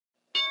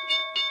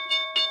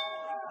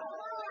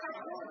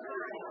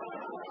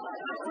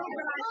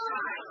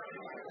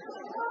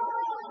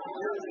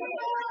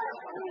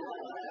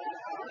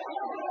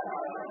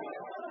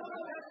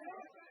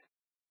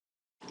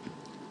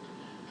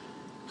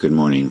Good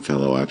morning,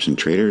 fellow option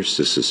traders.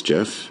 This is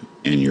Jeff,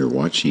 and you're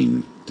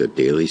watching the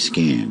Daily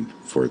Scan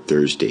for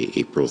Thursday,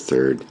 April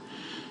 3rd,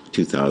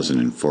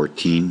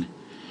 2014,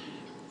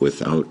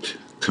 without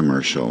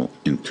commercial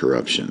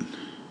interruption.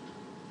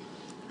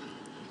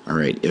 All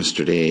right,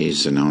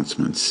 yesterday's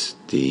announcements.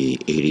 The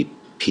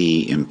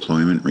ADP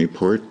employment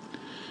report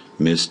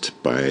missed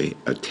by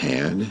a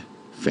tad.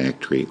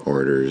 Factory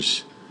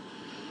orders,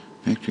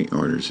 I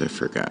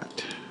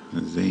forgot.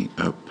 Were they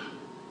up?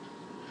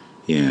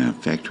 Yeah,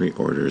 factory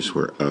orders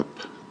were up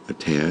a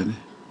tad.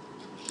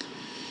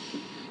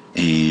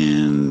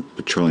 And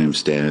petroleum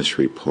status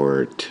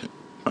report,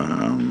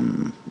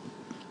 I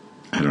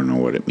don't know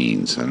what it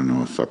means. I don't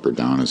know if up or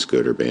down is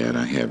good or bad.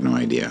 I have no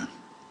idea.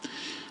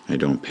 I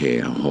don't pay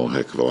a whole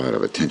heck of a lot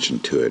of attention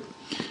to it.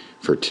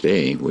 For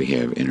today, we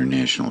have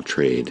international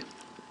trade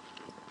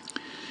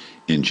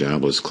and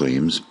jobless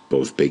claims,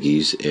 both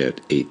biggies at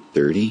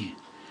 8:30,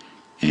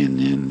 and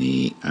then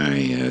the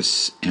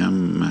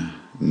ISM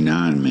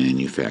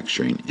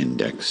non-manufacturing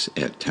index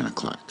at 10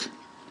 o'clock.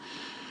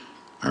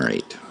 All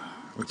right,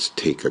 let's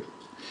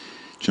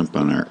jump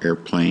on our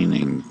airplane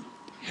and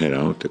head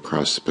out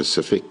across the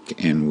Pacific,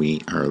 and we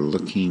are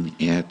looking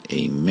at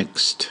a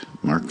mixed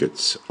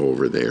markets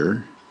over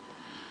there.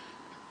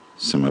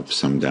 Some up,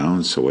 some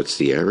down. So what's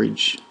the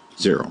average?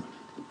 0.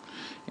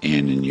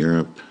 And in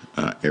Europe,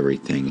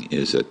 everything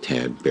is a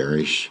tad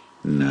bearish,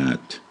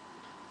 not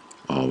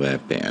all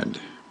that bad.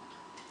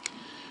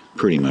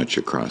 Pretty much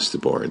across the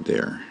board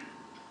there.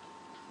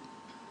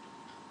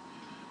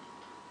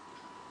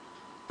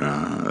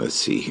 Let's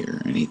see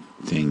here.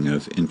 Anything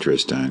of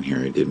interest on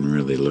here? I didn't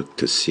really look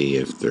to see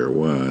if there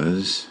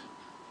was.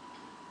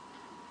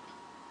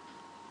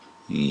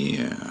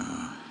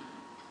 Yeah.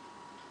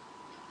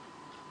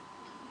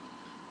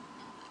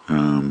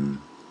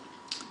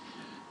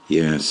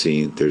 Yeah,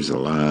 see, there's a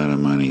lot of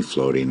money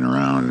floating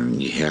around,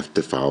 and you have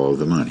to follow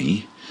the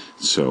money.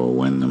 So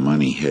when the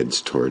money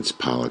heads towards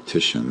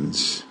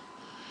politicians,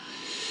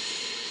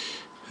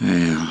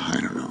 I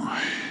don't know.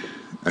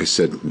 I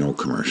said no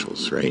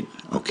commercials, right?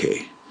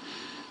 Okay.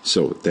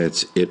 So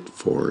that's it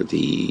for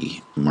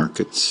the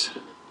markets.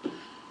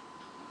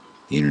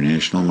 The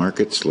international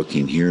markets.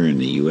 Looking here in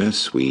the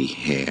U.S., we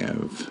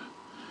have,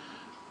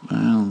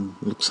 well,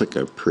 looks like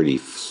a pretty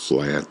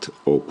flat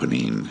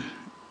opening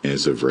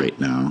as of right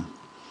now.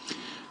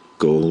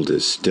 Gold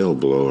is still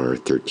below our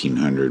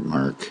 1300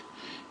 mark,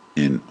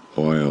 and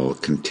oil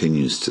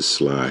continues to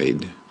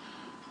slide,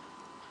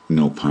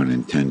 no pun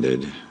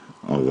intended,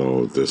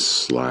 although the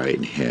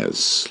slide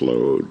has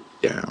slowed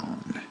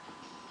down.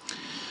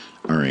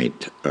 All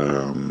right,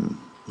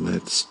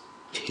 let's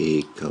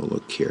take a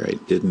look here. I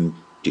didn't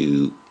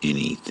do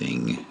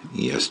anything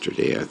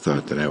yesterday. I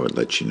thought that I would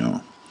let you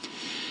know.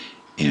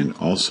 And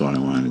also I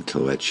wanted to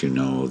let you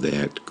know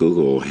that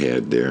Google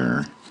had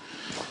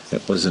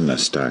it wasn't a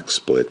stock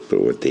split,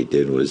 but what they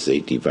did was they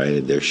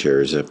divided their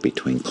shares up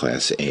between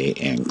Class A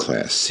and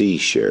Class C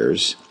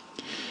shares.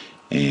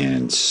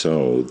 And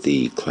so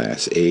the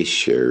Class A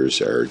shares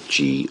are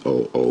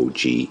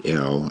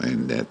GOOGL,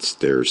 and that's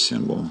their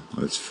symbol.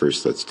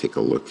 Let's take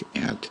a look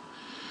at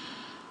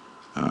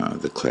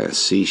the Class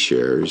C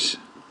shares.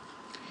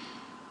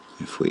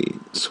 If we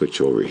switch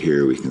over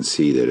here, we can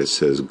see that it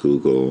says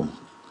Google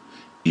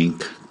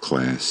Inc.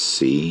 Class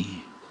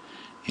C.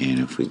 And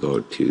if we go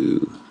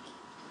to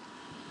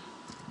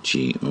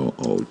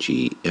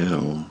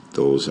GOOGL,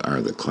 those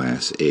are the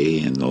Class A,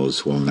 and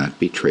those will not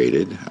be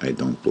traded, I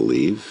don't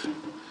believe.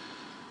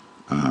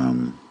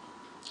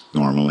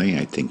 Normally,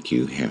 I think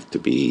you have to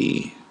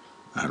be,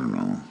 I don't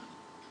know,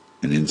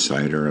 an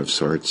insider of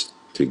sorts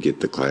to get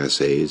the Class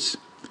A's.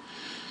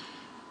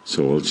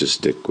 So we'll just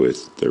stick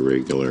with the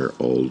regular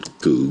old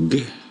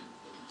Goog,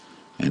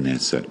 and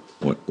that's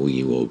what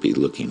we will be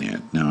looking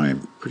at. Now,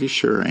 I'm pretty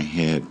sure I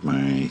had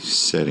my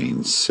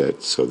settings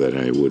set so that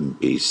I wouldn't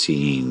be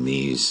seeing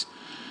these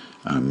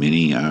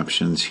mini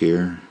options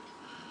here,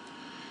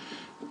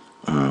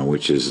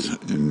 which is,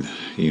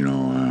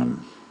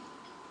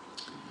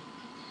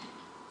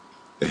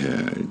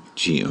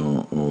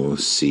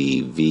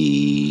 GOOCV.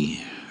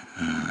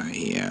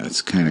 Yeah,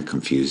 it's kind of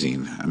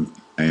confusing.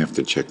 I have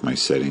to check my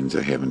settings.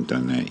 I haven't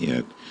done that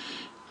yet.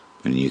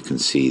 And you can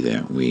see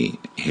that we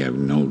have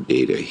no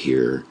data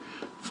here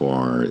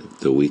for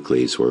the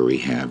weeklies where we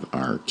have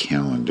our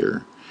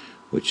calendar,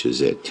 which is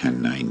at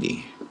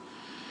 1090.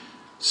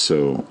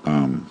 So,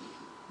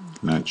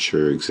 not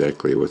sure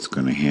exactly what's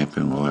going to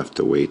happen. We'll have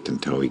to wait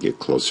until we get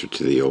closer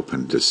to the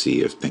open to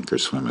see if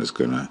Thinkorswim is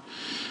going to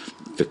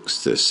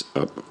fix this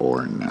up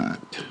or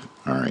not.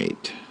 All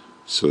right.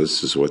 So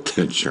this is what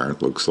that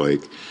chart looks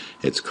like.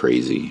 It's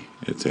crazy.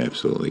 It's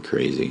absolutely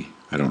crazy.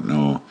 I don't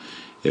know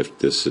if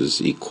this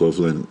is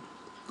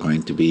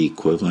going to be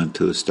equivalent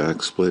to a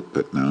stock split,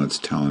 but now it's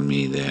telling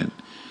me that,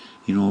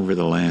 over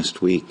the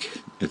last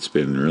week, it's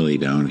been really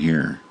down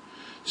here.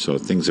 So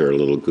things are a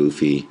little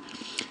goofy.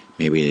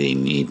 Maybe they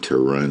need to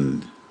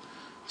run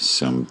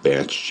some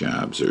batch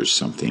jobs or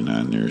something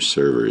on their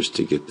servers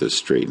to get this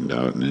straightened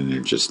out, and then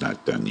they're just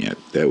not done yet.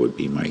 That would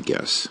be my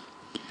guess.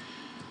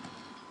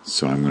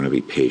 So I'm going to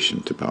be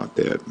patient about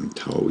that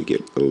until we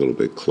get a little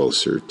bit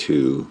closer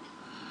to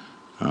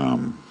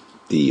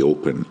the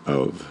open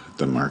of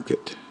the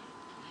market.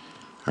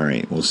 All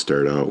right, we'll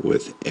start out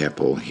with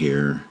Apple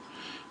here.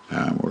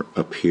 We're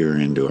up here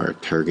into our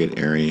target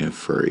area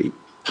for a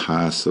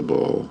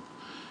possible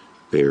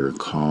bear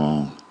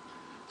call.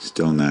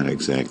 Still not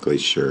exactly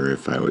sure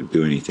if I would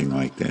do anything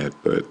like that,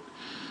 but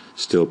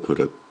still put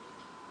a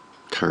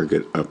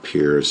target up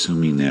here,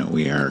 assuming that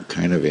we are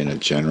kind of in a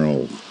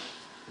general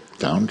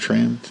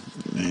downtrend.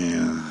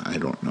 Yeah, I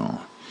don't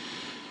know.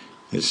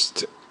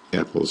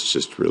 Apple's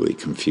just really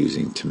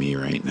confusing to me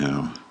right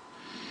now.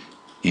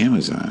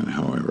 Amazon,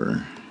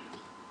 however,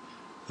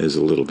 is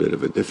a little bit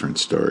of a different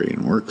story,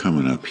 and we're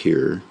coming up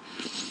here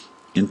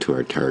into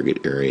our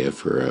target area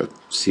for a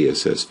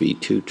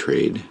CSSV2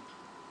 trade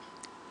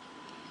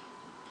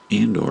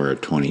and or a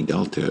 20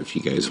 delta. If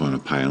you guys want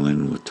to pile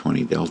in with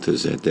 20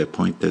 deltas at that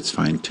point, that's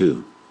fine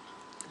too.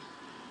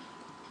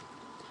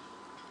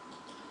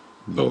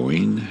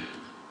 Boeing.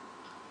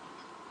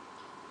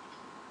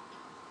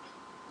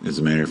 As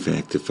a matter of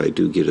fact, if I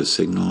do get a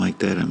signal like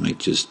that, I might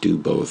just do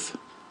both.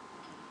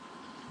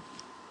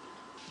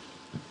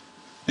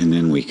 And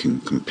then we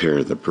can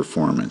compare the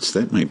performance.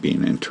 That might be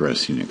an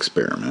interesting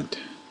experiment.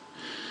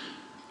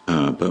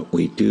 But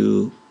we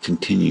do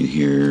continue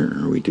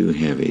here, or we do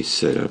have a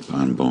setup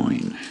on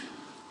Boeing.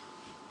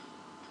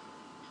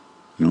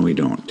 No, we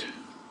don't.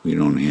 We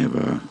don't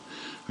have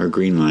our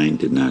green line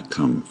did not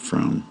come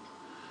from,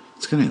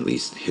 it's going to at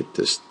least hit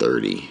this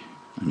 30.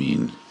 I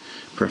mean,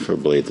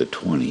 preferably the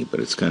 20, but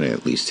it's got to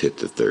at least hit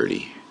the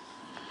 30.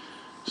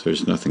 So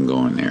there's nothing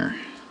going there.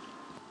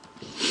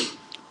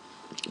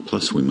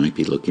 Plus, we might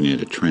be looking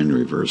at a trend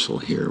reversal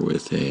here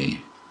with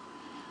a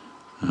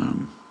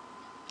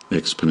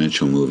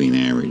exponential moving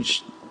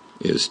average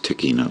is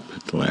ticking up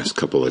the last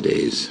couple of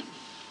days.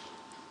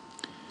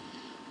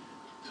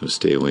 So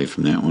stay away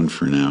from that one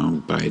for now.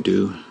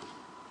 BIDU.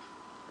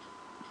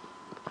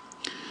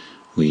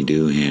 We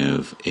do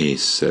have a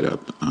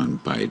setup on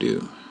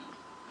BIDU.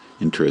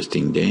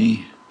 Interesting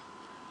day.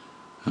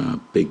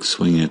 Big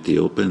swing at the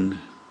open.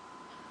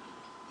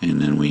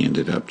 And then we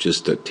ended up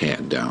just a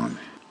tad down.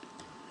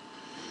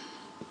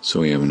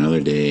 So we have another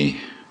day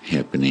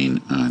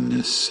happening on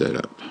this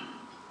setup.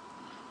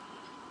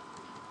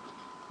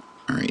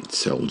 Alright,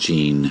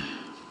 CELG.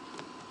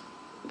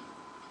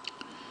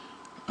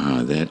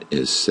 That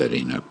is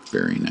setting up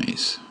very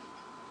nice.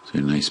 So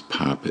a nice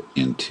pop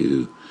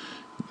into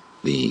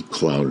the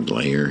cloud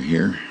layer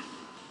here.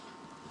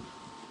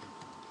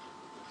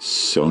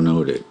 So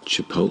noted,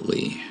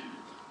 Chipotle.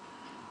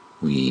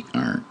 We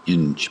are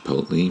in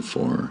Chipotle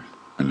for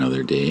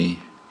another day.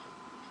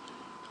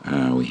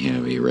 We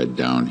have a red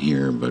down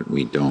here, but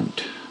we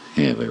don't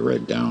have a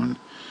red down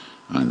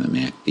on the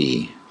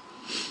MACD.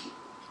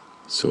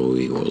 So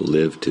we will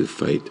live to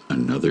fight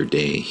another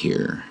day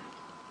here.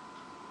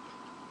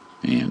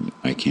 And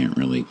I can't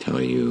really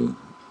tell you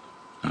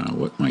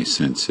what my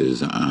sense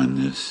is on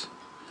this.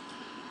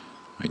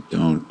 I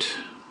don't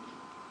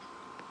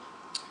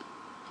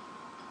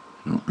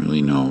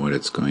really know what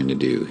it's going to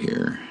do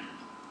here.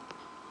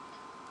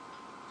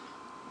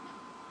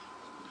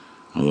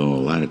 Although a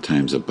lot of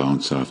times a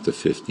bounce off the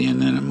 50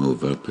 and then a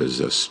move up is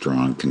a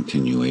strong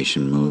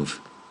continuation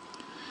move.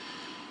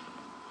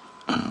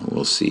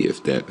 We'll see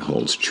if that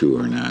holds true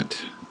or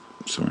not.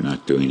 So we're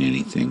not doing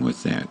anything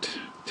with that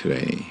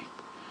today.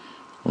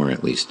 Or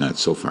at least not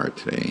so far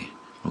today.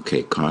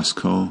 Okay,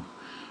 Costco.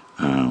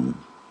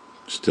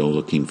 Still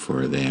looking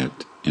for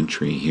that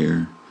entry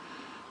here.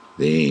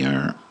 They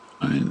are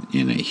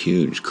in a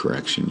huge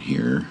correction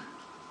here.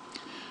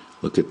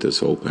 Look at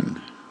this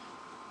open.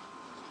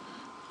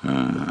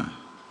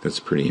 That's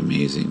pretty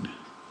amazing.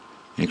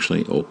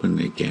 Actually opened,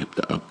 they gapped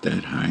up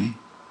that high.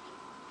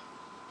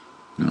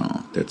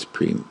 No, that's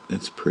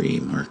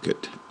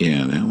pre-market.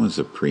 Yeah, that was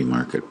a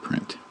pre-market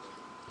print.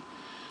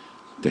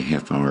 The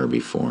half hour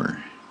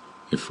before,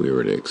 if we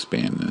were to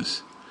expand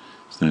this.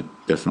 It's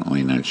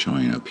definitely not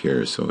showing up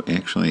here. So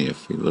actually,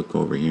 if we look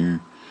over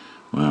here,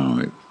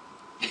 wow,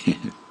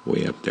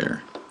 way up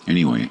there.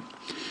 Anyway,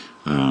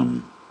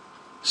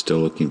 still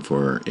looking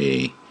for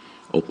a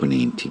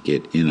opening to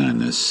get in on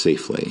this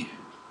safely.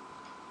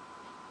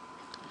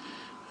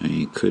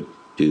 I could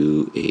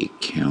do a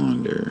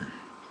calendar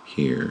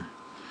here.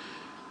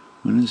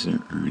 When is their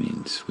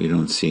earnings? We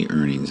don't see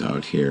earnings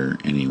out here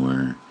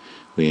anywhere.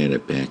 We had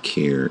it back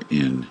here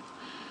in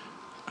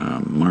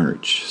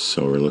March,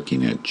 so we're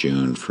looking at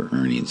June for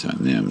earnings on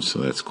them, so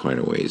that's quite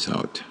a ways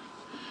out.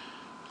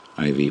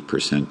 IV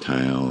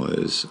percentile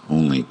is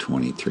only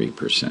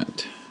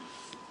 23%.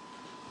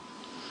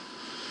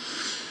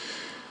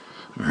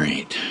 All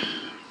right.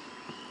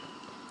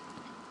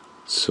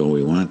 So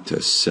we want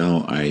to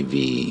sell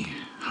IV,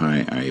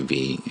 high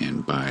IV,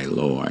 and buy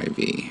low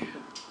IV.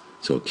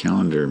 So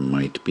calendar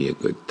might be a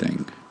good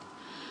thing.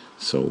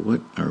 So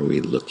what are we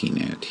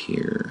looking at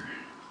here?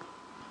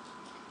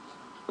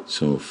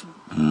 So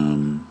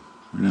we're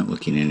not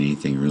looking at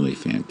anything really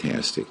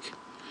fantastic.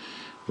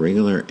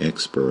 regular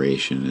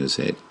expiration is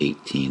at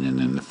 18, and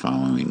then the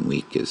following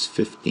week is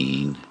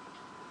 15,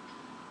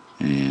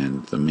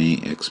 and the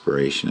May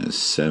expiration is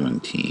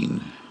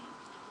 17.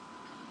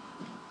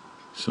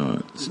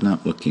 So it's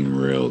not looking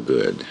real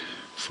good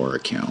for a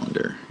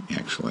calendar,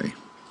 actually.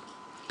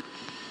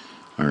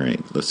 All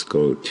right, let's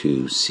go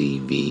to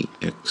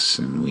CVX,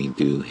 and we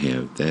do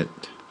have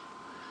that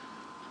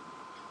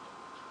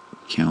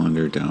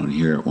calendar down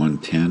here at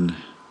 110.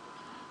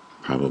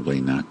 Probably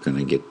not going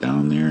to get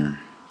down there.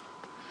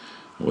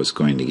 I was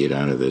going to get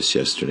out of this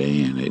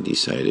yesterday, and I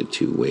decided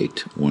to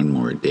wait one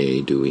more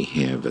day. Do we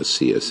have a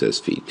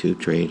CSSV2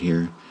 trade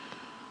here?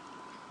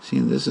 See,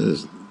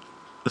 this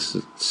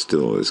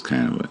still is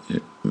kind of,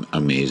 it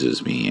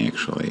amazes me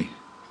actually,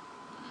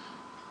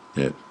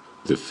 that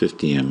the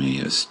 50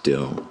 MA is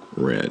still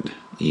red,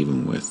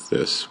 even with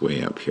this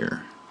way up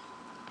here.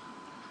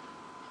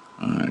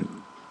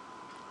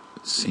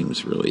 It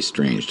seems really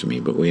strange to me,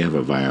 but we have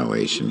a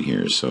violation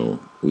here, so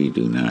we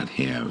do not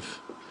have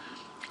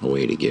a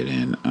way to get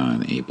in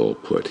on a bull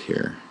put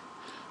here.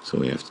 So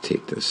we have to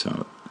take this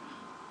out.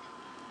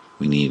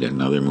 We need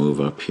another move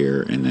up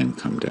here and then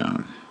come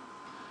down.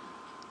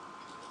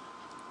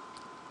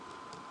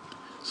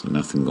 So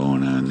nothing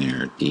going on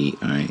there.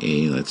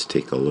 DIA, let's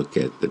take a look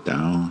at the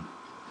Dow.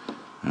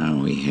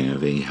 We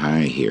have a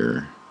high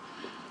here,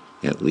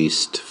 at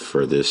least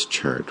for this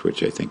chart,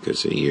 which I think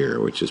is a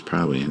year, which is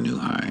probably a new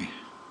high.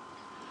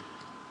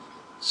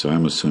 So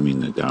I'm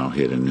assuming the Dow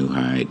hit a new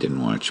high. I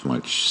didn't watch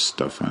much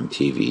stuff on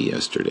TV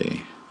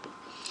yesterday.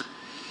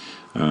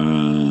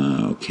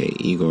 Okay,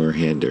 Igor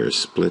had their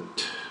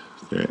split.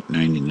 They're at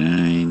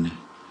 99.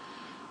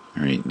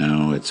 All right,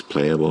 now it's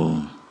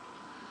playable.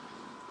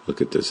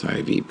 Look at this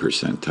IV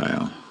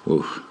percentile.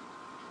 Woof.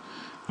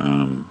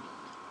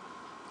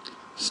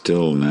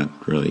 Still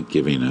not really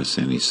giving us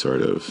any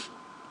sort of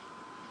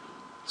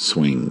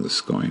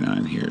swings going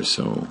on here.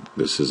 So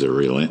this is a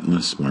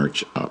relentless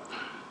march up,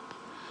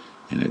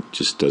 and it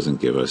just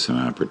doesn't give us an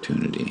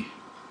opportunity.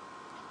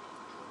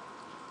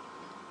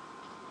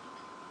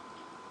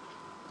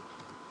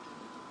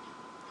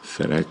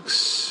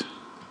 FedEx,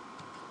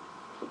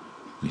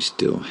 we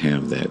still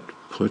have that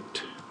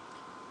put,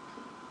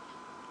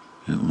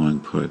 that long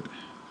put,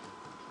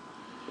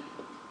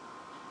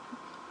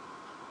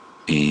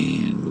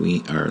 and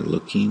we are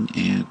looking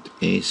at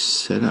a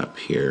setup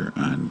here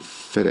on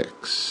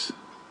FedEx,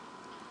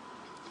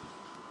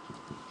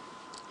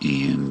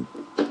 and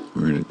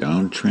we're in a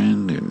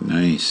downtrend, a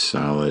nice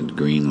solid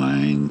green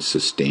line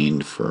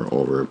sustained for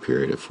over a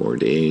period of 4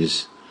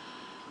 days.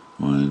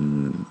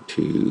 1,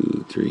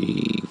 2,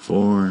 3,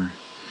 4,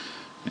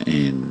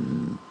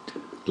 and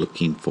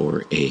looking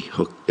for a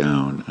hook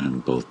down on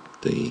both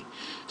the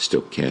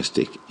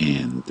stochastic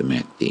and the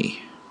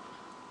MACD.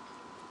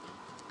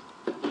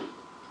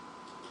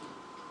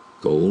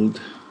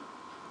 Gold.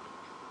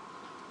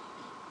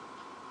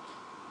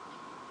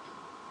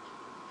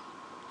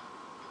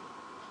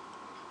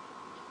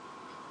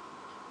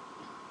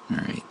 All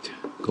right,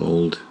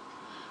 gold.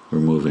 We're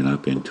moving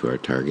up into our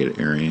target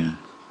area.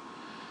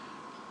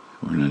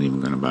 We're not even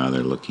going to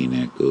bother looking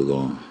at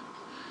Google.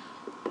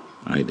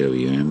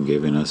 IWM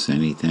giving us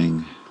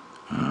anything?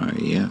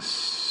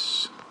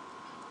 Yes,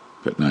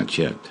 but not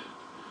yet.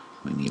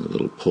 We need a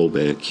little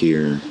pullback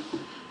here,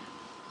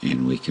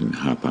 and we can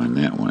hop on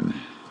that one.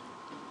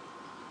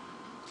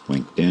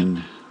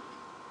 LinkedIn,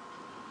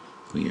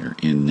 we are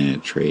in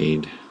that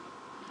trade.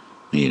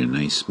 Made a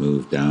nice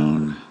move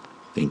down.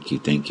 Thank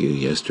you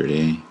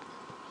yesterday.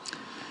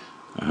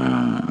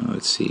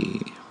 Let's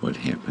see what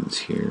happens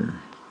here.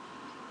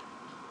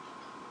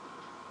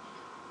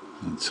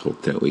 Let's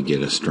hope that we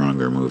get a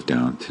stronger move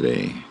down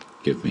today.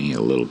 Give me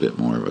a little bit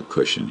more of a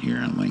cushion here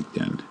on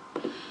LinkedIn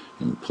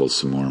and pull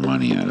some more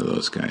money out of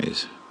those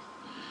guys.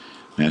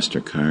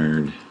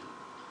 MasterCard.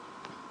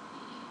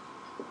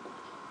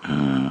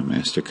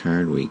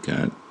 MasterCard, we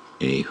got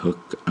a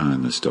hook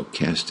on the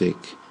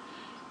stochastic,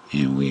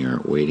 and we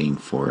are waiting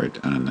for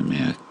it on the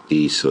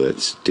MACD, so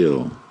that's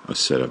still a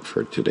setup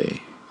for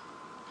today.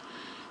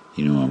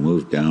 You know, a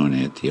move down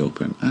at the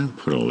open, I'll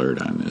put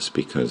alert on this,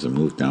 because a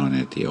move down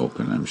at the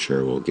open, I'm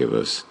sure, will give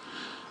us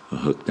a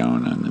hook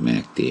down on the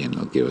MACD, and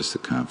it'll give us the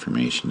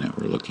confirmation that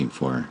we're looking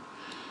for.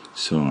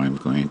 So I'm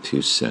going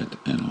to set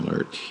an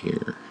alert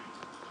here.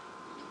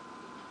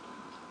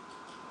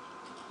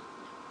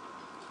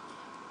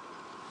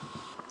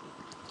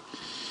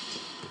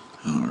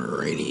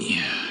 Alrighty,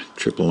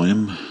 Triple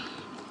M.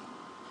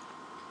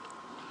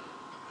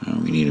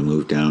 We need a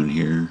move down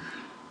here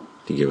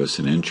to give us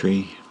an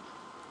entry.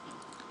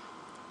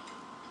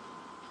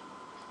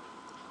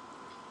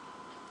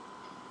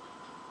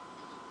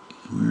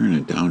 We're in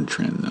a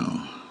downtrend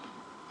though.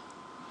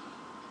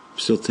 I'm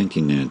still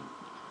thinking that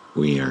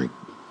we are,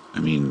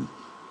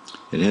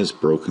 it has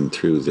broken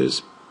through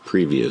this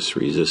previous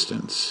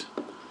resistance.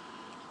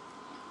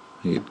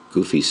 I get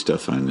goofy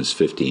stuff on this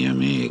 50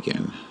 MA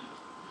again.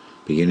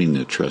 Beginning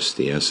to trust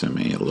the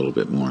SMA a little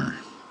bit more,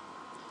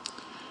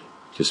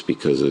 just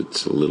because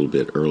it's a little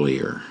bit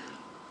earlier.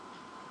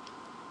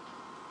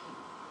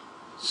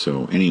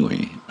 So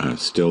anyway,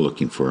 still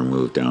looking for a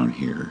move down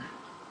here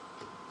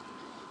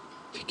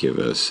to give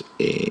us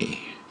a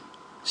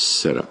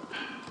setup.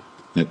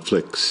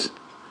 Netflix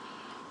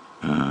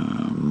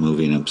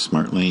moving up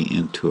smartly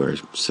into our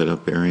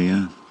setup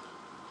area.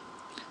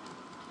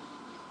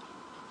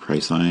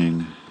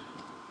 Priceline.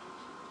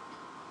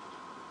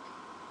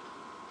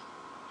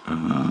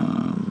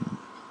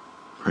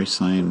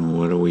 Priceline,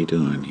 what are we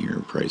doing here?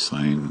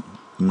 Priceline,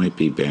 we might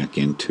be back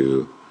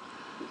into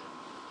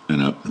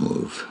an up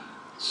move.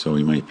 So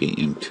we might be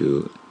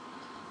into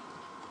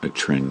a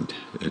trend,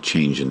 a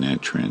change in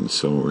that trend.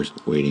 So we're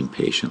waiting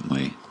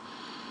patiently.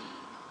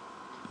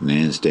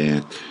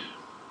 NASDAQ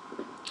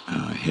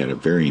had a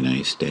very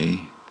nice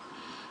day.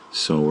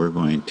 So we're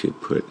going to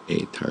put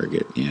a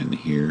target in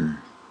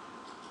here.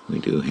 We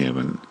do have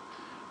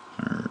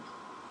our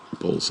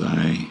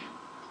bullseye.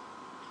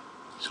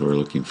 So we're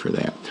looking for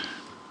that.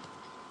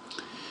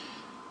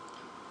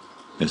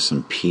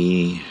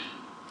 S&P,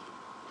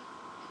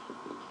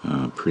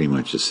 pretty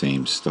much the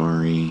same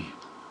story.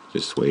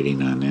 Just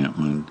waiting on that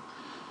one.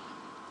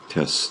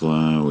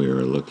 Tesla, we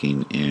were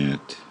looking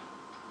at,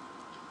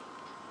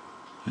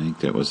 I think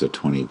that was a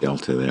 20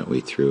 delta that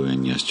we threw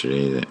in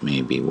yesterday that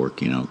may be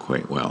working out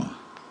quite well.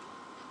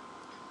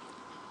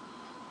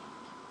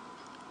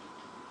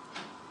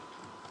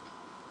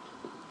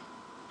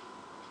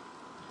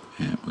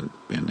 That would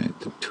have been at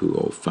the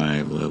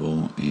 205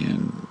 level,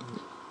 and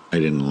I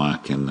didn't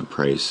lock in the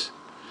price.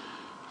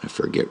 I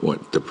forget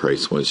what the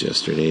price was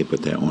yesterday,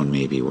 but that one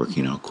may be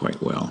working out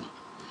quite well.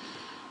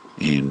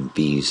 And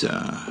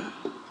Visa.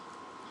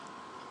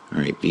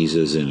 Alright,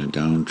 Visa's in a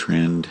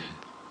downtrend.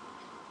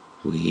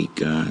 We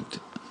got,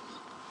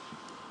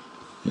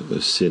 it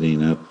was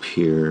sitting up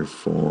here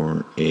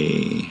for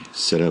a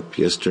setup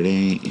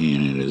yesterday,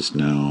 and it is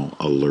now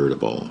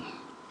alertable.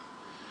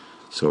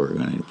 So we're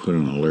going to put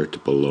an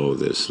alert below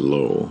this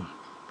low,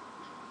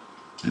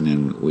 and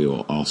then we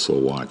will also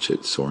watch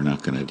it. So we're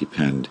not going to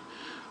depend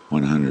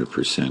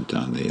 100%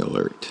 on the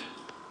alert.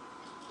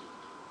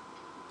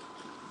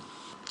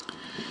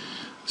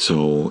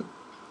 So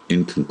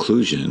in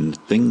conclusion,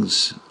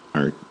 things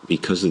are,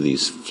 because of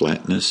these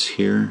flatness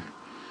here,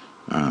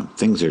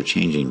 things are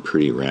changing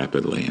pretty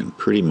rapidly, and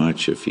pretty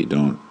much if you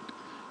don't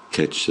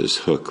catch this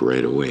hook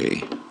right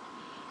away,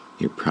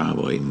 you're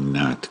probably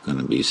not going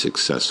to be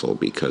successful,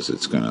 because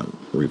it's going to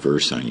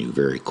reverse on you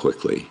very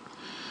quickly.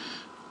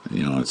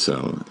 You know, it's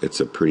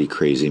a pretty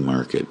crazy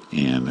market,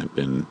 and I've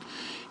been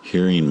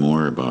hearing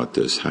more about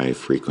this high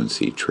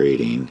frequency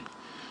trading.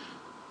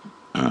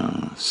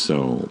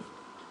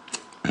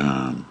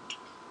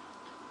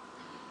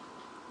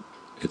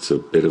 It's a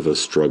bit of a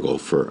struggle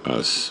for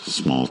us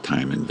small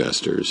time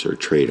investors, or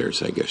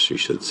traders, I guess you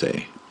should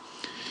say.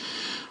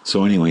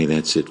 So anyway,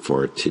 that's it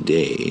for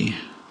today.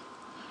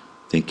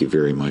 Thank you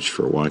very much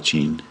for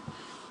watching.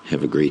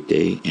 Have a great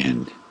day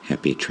and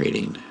happy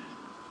trading.